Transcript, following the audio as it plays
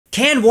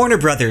Can Warner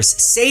Brothers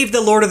save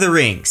The Lord of the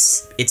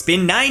Rings? It's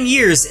been 9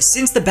 years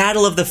since the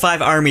Battle of the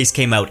Five Armies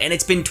came out, and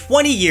it's been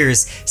 20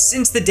 years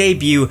since the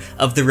debut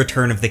of The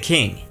Return of the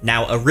King.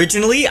 Now,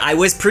 originally, I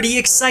was pretty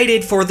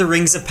excited for The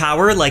Rings of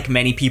Power, like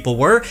many people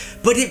were,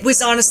 but it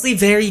was honestly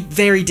very,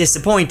 very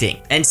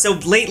disappointing. And so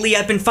lately,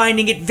 I've been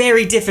finding it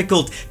very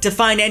difficult to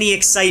find any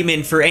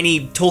excitement for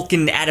any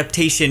Tolkien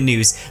adaptation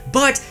news,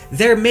 but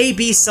there may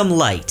be some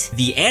light.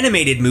 The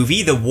animated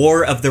movie, The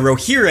War of the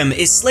Rohirrim,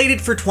 is slated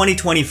for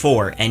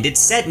 2024, and it's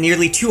set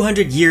nearly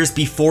 200 years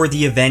before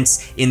the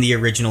events in the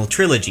original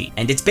trilogy,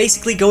 and it's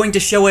basically going to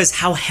show us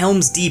how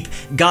Helm's Deep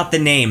got the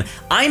name.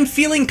 I'm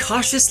feeling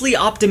cautiously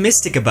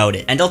optimistic about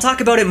it, and I'll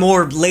talk about it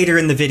more later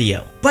in the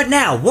video. But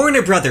now,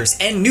 Warner Brothers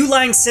and New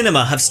Line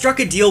Cinema have struck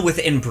a deal with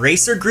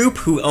Embracer Group,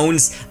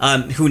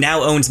 who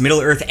now owns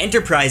Middle-earth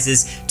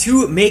Enterprises,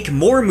 to make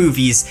more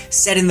movies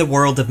set in the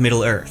world of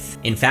Middle-earth.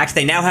 In fact,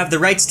 they now have the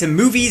rights to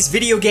movies,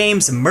 video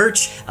games,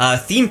 merch,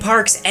 theme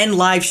parks, and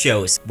live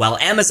shows, while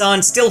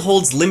Amazon still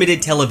holds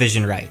limited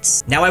television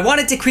rights. Now, I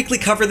wanted to quickly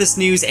cover this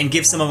news and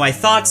give some of my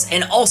thoughts,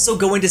 and also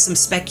go into some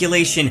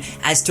speculation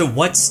as to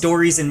what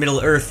stories in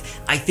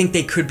Middle-earth I think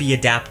they could be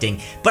adapting.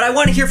 But I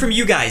want to hear from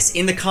you guys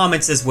in the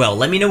comments as well.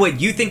 Let me know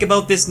what you think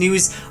about this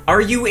news.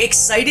 Are you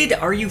excited?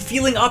 Are you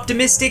feeling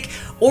optimistic?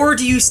 Or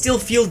do you still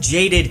feel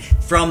jaded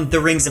from The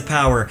Rings of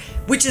Power?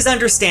 Which is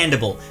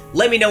understandable.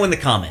 Let me know in the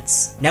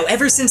comments. Now,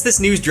 ever since this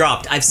news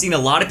dropped, I've seen a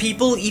lot of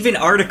people, even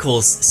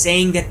articles,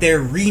 saying that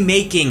they're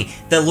remaking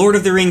the Lord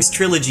of the Rings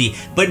trilogy,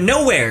 but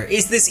nowhere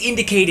is this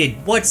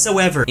indicated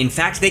whatsoever. In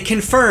fact, they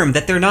confirm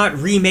that they're not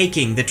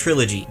remaking the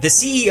trilogy. The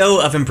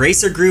CEO of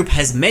Embracer Group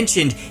has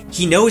mentioned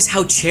he knows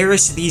how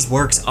cherished these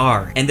works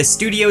are, and the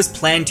studios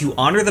plan to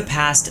honor the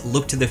past,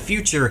 look to the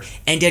future,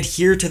 and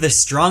adhere to the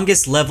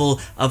strongest level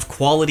of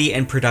quality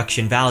and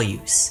production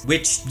values.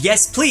 Which,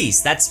 yes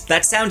please, that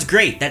sounds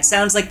great. That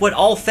sounds like what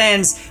all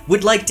fans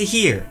would like to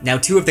hear. Now,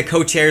 two of the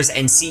co-chairs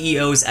and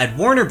CEOs at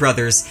Warner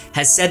Brothers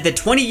has said that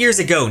 20 years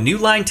ago, New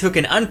Line took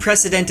an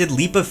unprecedented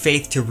leap of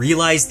faith to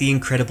realize the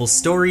incredible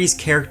stories,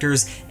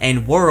 characters,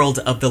 and world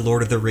of The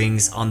Lord of the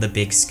Rings on the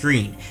big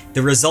screen.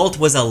 The result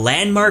was a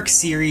landmark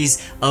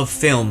series of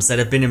films that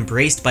have been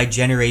embraced by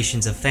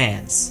generations of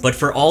fans. But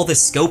for all the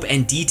scope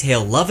and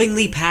detail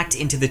lovingly packed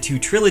into the two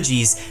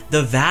trilogies,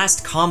 the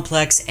vast,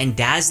 complex, and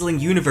dazzling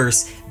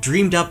universe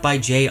dreamed up by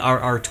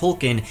J.R.R.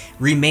 Tolkien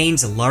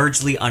remains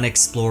largely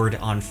unexplored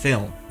on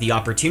film. The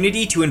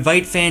opportunity to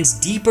invite fans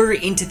deeper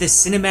into the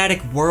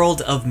cinematic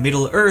world of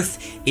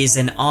Middle-earth is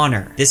an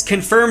honor. This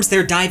confirms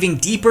they're diving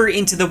deeper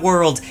into the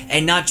world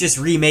and not just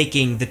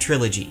remaking the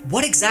trilogy.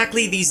 What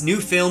exactly these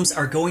new films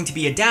are going to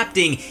be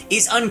adapting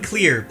is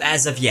unclear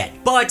as of yet,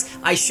 but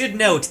I should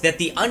note that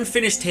the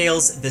unfinished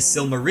tales, the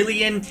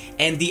Silmarillion,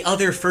 and the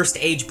other First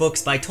Age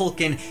books by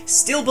Tolkien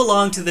still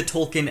belong to the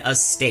Tolkien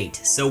estate,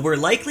 so we're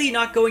likely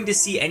not going to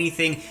see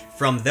anything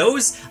from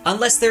those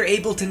unless they're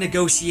able to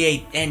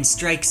negotiate and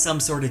strike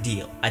some sort of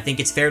deal. I think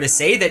it's fair to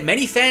say that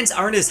many fans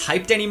aren't as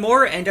hyped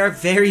anymore and are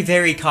very,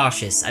 very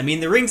cautious. I mean,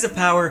 The Rings of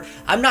Power,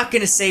 I'm not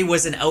gonna say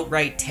was an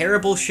outright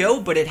terrible show,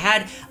 but it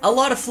had a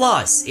lot of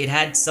flaws. It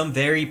had some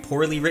very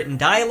poorly written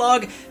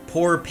dialogue,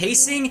 poor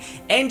pacing,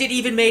 and it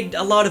even made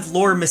a lot of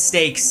lore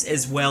mistakes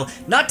as well.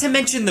 Not to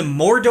mention the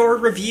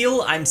Mordor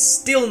reveal, I'm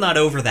still not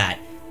over that.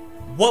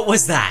 What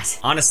was that?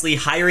 Honestly,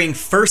 hiring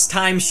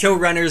first-time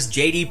showrunners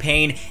J.D.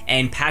 Payne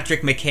and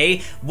Patrick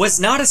McKay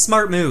was not a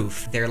smart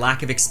move. Their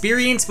lack of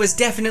experience was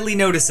definitely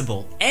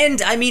noticeable.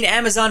 And, I mean,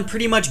 Amazon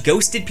pretty much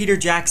ghosted Peter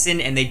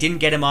Jackson and they didn't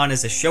get him on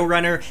as a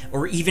showrunner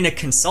or even a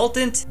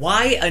consultant.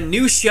 Why a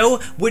new show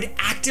would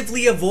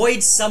actively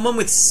avoid someone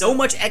with so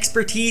much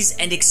expertise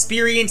and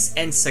experience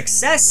and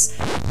success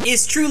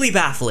is truly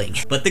baffling.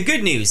 But the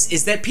good news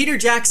is that Peter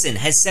Jackson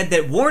has said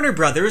that Warner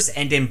Brothers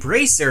and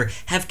Embracer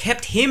have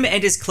kept him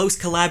and his close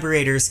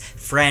collaborators,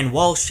 Fran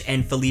Walsh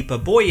and Philippa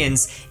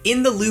Boyens,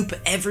 in the loop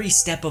every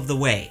step of the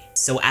way.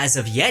 So as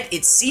of yet,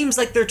 it seems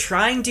like they're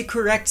trying to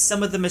correct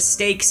some of the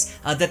mistakes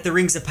that The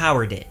Rings of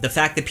Power did. The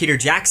fact that Peter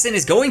Jackson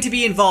is going to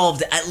be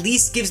involved at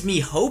least gives me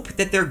hope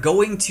that they're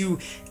going to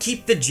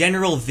keep the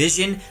general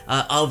vision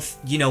of,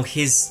 you know,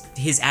 his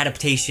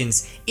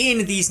adaptations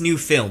in these new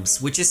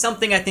films, which is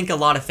something I think a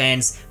lot of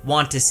fans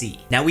want to see.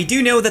 Now, we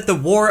do know that The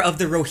War of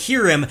the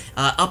Rohirrim,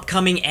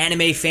 upcoming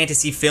anime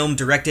fantasy film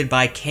directed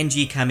by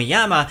Kenji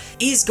Kamiyama,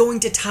 is going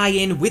to tie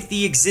in with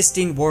the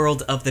existing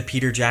world of the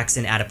Peter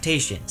Jackson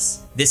adaptations.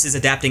 This is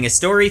adapting a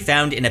story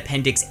found in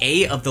Appendix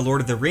A of The Lord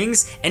of the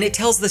Rings, and it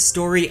tells the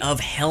story of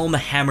Helm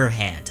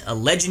Hammerhand, a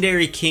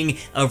legendary king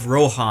of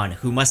Rohan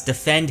who must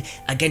defend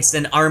against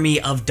an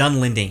army of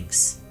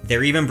Dunlendings.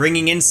 They're even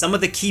bringing in some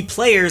of the key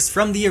players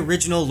from the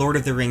original Lord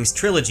of the Rings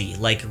trilogy,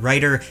 like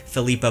writer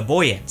Philippa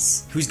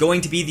Boyens, who's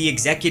going to be the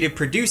executive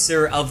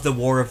producer of The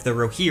War of the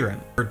Rohirrim.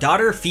 Her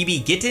daughter,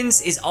 Phoebe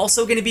Gittins, is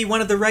also going to be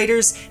one of the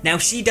writers. Now,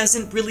 she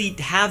doesn't really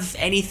have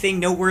anything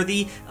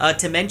noteworthy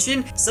to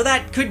mention, so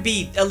that could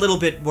be a little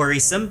bit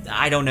worrisome.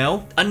 I don't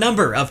know. A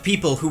number of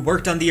people who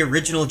worked on the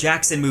original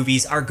Jackson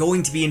movies are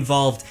going to be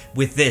involved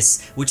with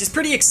this, which is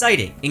pretty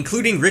exciting,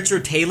 including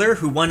Richard Taylor,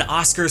 who won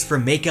Oscars for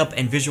makeup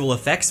and visual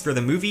effects for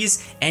the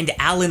movies, and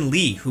Alan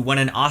Lee, who won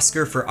an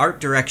Oscar for art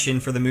direction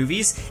for the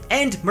movies,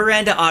 and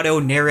Miranda Otto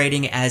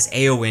narrating as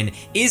Éowyn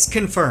is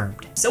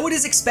confirmed. So it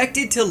is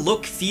expected to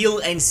look, feel,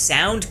 and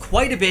sound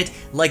quite a bit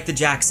like the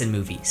Jackson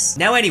movies.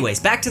 Now anyways,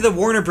 back to the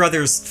Warner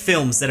Brothers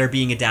films that are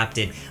being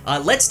adapted.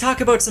 Let's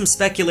talk about some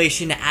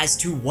speculation as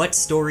to what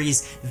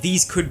stories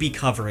these could be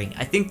covering.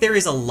 I think there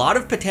is a lot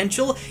of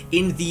potential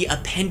in the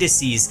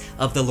appendices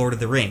of The Lord of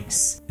the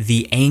Rings.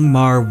 The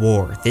Angmar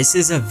War. This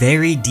is a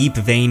very deep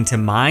vein to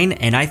mine,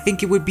 and I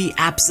think it would be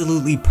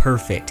absolutely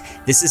perfect.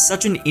 This is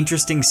such an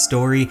interesting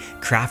story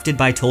crafted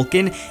by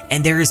Tolkien,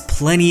 and there is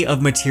plenty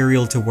of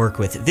material to work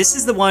with. This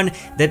is the one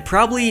that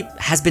probably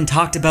has been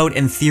talked about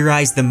and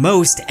theorized the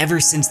most ever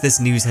since this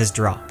news has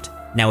dropped.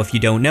 Now, if you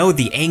don't know,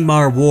 the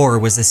Angmar War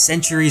was a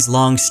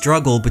centuries-long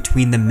struggle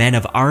between the men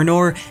of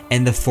Arnor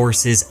and the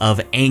forces of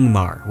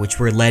Angmar, which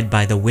were led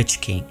by the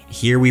Witch King.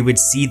 Here we would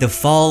see the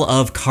fall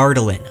of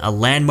Cardolan, a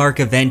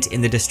landmark event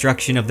in the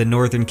destruction of the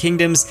Northern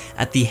Kingdoms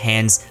at the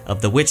hands of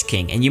the Witch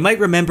King. And you might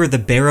remember the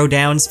Barrow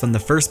Downs from the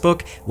first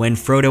book, when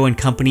Frodo and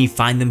company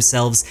find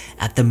themselves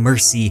at the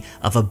mercy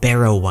of a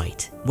Barrow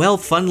Wight. Well,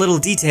 fun little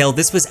detail,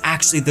 this was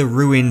actually the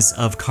ruins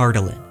of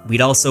Cardolan.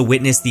 We'd also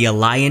witnessed the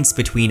alliance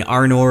between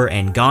Arnor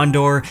and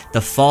Gondor, the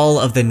fall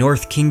of the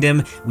North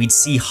Kingdom, we'd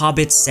see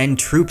hobbits send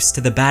troops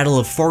to the Battle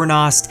of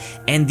Fornost,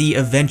 and the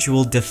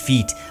eventual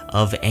defeat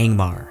of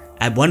Angmar.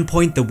 At one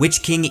point, the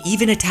Witch King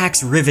even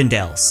attacks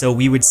Rivendell, so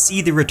we would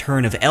see the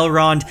return of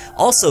Elrond.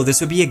 Also,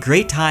 this would be a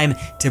great time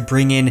to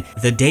bring in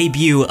the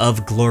debut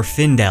of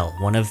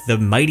Glorfindel, one of the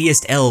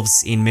mightiest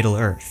elves in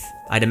Middle-earth.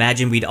 I'd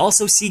imagine we'd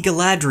also see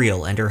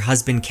Galadriel and her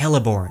husband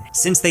Celeborn,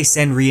 since they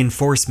send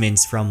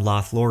reinforcements from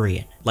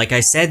Lothlorien. Like I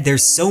said,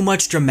 there's so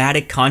much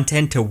dramatic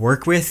content to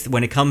work with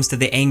when it comes to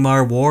the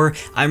Angmar War.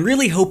 I'm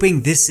really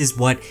hoping this is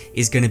what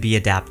is going to be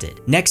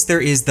adapted. Next,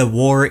 there is the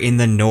War in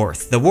the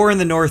North. The War in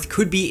the North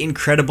could be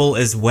incredible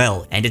as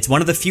well, and it's one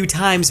of the few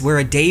times where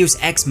a Deus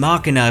Ex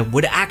Machina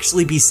would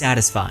actually be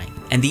satisfying.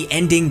 And the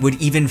ending would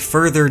even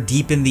further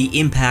deepen the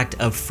impact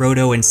of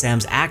Frodo and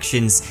Sam's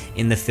actions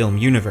in the film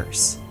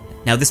universe.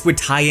 Now, this would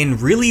tie in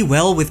really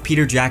well with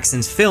Peter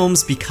Jackson's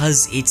films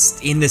because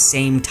it's in the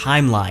same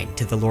timeline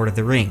to The Lord of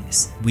the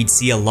Rings. We'd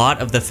see a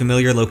lot of the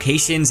familiar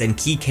locations and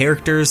key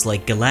characters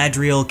like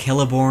Galadriel,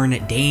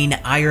 Celeborn, Dane,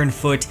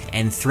 Ironfoot,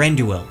 and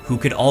Thranduil, who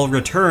could all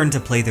return to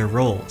play their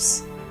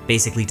roles.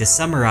 Basically, to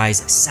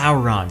summarize,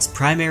 Sauron's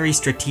primary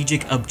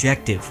strategic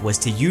objective was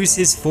to use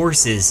his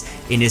forces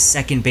in his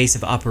second base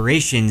of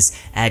operations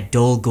at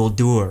Dol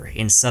Guldur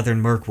in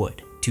southern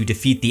Mirkwood, to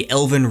defeat the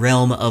elven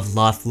realm of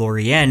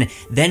Lothlorien,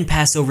 then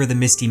pass over the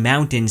Misty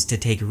Mountains to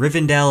take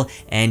Rivendell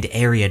and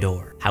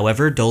Eriador.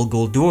 However, Dol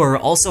Guldur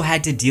also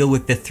had to deal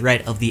with the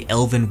threat of the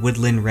elven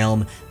woodland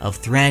realm of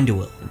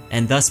Thranduil,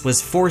 and thus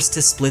was forced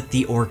to split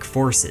the orc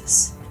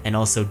forces. And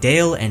also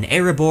Dale and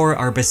Erebor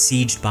are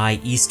besieged by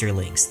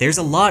Easterlings. There's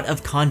a lot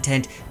of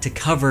content to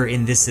cover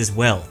in this as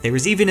well. There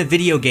was even a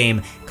video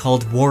game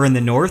called War in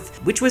the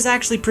North, which was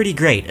actually pretty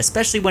great,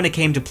 especially when it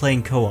came to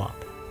playing co-op.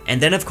 And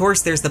then of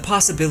course there's the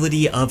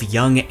possibility of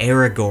young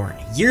Aragorn.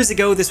 Years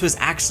ago this was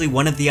actually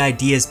one of the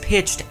ideas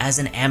pitched as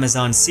an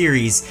Amazon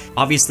series.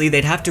 Obviously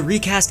they'd have to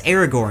recast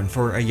Aragorn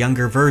for a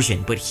younger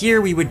version, but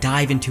here we would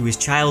dive into his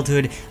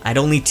childhood. At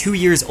only 2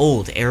 years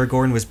old,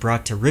 Aragorn was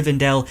brought to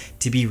Rivendell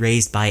to be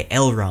raised by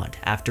Elrond,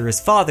 after his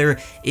father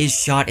is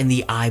shot in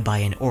the eye by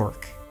an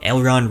orc.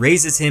 Elrond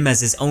raises him as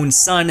his own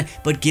son,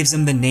 but gives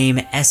him the name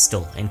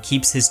Estel, and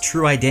keeps his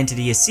true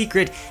identity a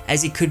secret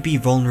as he could be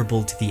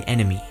vulnerable to the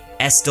enemy.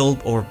 Estel,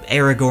 or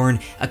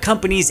Aragorn,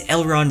 accompanies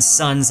Elrond's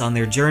sons on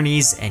their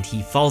journeys, and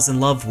he falls in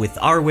love with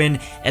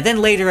Arwen, and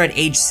then later at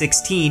age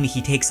 16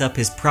 he takes up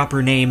his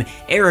proper name,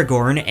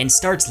 Aragorn, and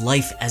starts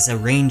life as a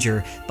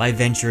ranger by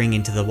venturing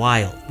into the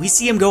wild. We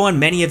see him go on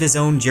many of his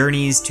own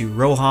journeys to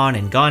Rohan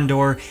and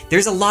Gondor.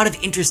 There's a lot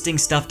of interesting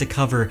stuff to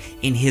cover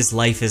in his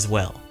life as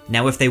well.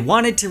 Now, if they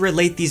wanted to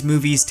relate these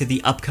movies to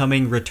the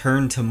upcoming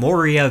Return to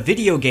Moria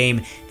video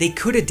game, they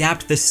could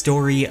adapt the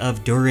story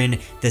of Durin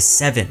the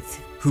Seventh,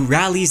 who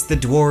rallies the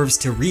dwarves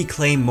to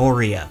reclaim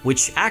Moria,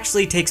 which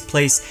actually takes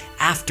place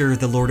after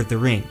The Lord of the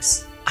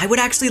Rings. I would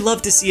actually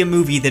love to see a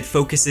movie that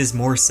focuses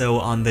more so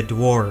on the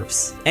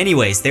dwarves.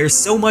 Anyways, there's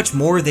so much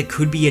more that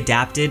could be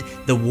adapted.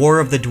 The War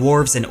of the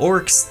Dwarves and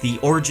Orcs, the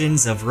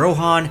origins of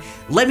Rohan.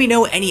 Let me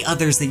know any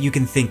others that you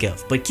can think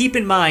of, but keep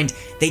in mind,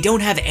 they don't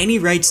have any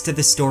rights to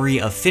the story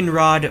of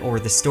Finrod or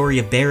the story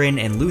of Beren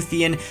and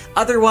Luthien.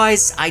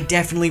 Otherwise, I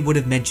definitely would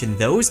have mentioned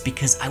those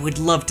because I would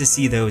love to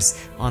see those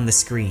on the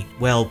screen.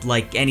 Well,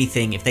 like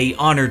anything, if they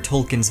honored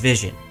Tolkien's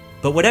vision.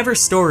 But whatever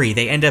story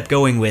they end up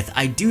going with,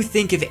 I do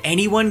think if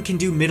anyone can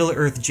do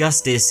Middle-earth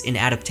justice in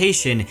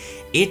adaptation,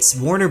 it's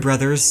Warner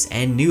Brothers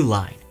and New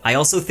Line. I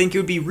also think it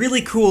would be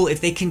really cool if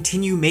they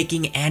continue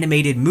making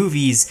animated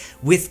movies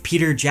with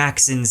Peter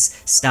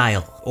Jackson's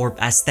style, or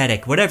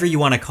aesthetic, whatever you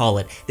want to call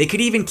it. They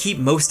could even keep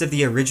most of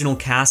the original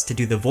cast to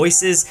do the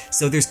voices,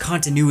 so there's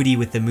continuity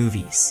with the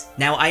movies.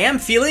 Now, I am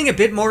feeling a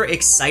bit more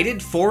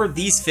excited for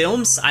these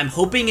films. I'm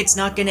hoping it's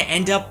not going to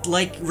end up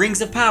like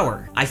Rings of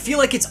Power. I feel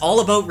like it's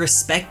all about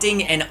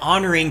respecting and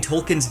honoring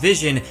Tolkien's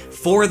vision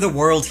for the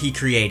world he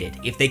created.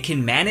 If they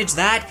can manage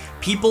that,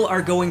 people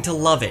are going to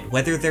love it,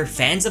 whether they're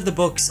fans of the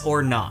books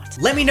or not.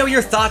 Let me know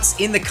your thoughts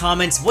in the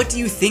comments. What do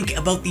you think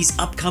about these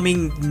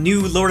upcoming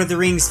new Lord of the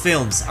Rings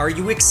films? Are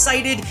you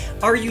excited?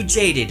 Are you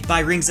jaded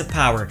by Rings of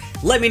Power?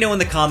 Let me know in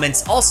the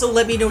comments. Also,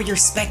 let me know your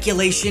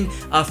speculation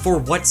for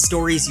what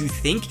stories you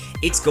think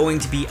it's going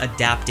to be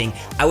adapting.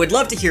 I would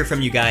love to hear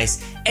from you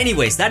guys.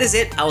 Anyways, that is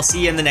it. I'll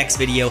see you in the next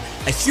video.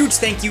 A huge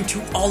thank you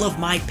to all of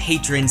my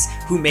patrons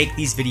who make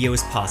these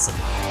videos possible.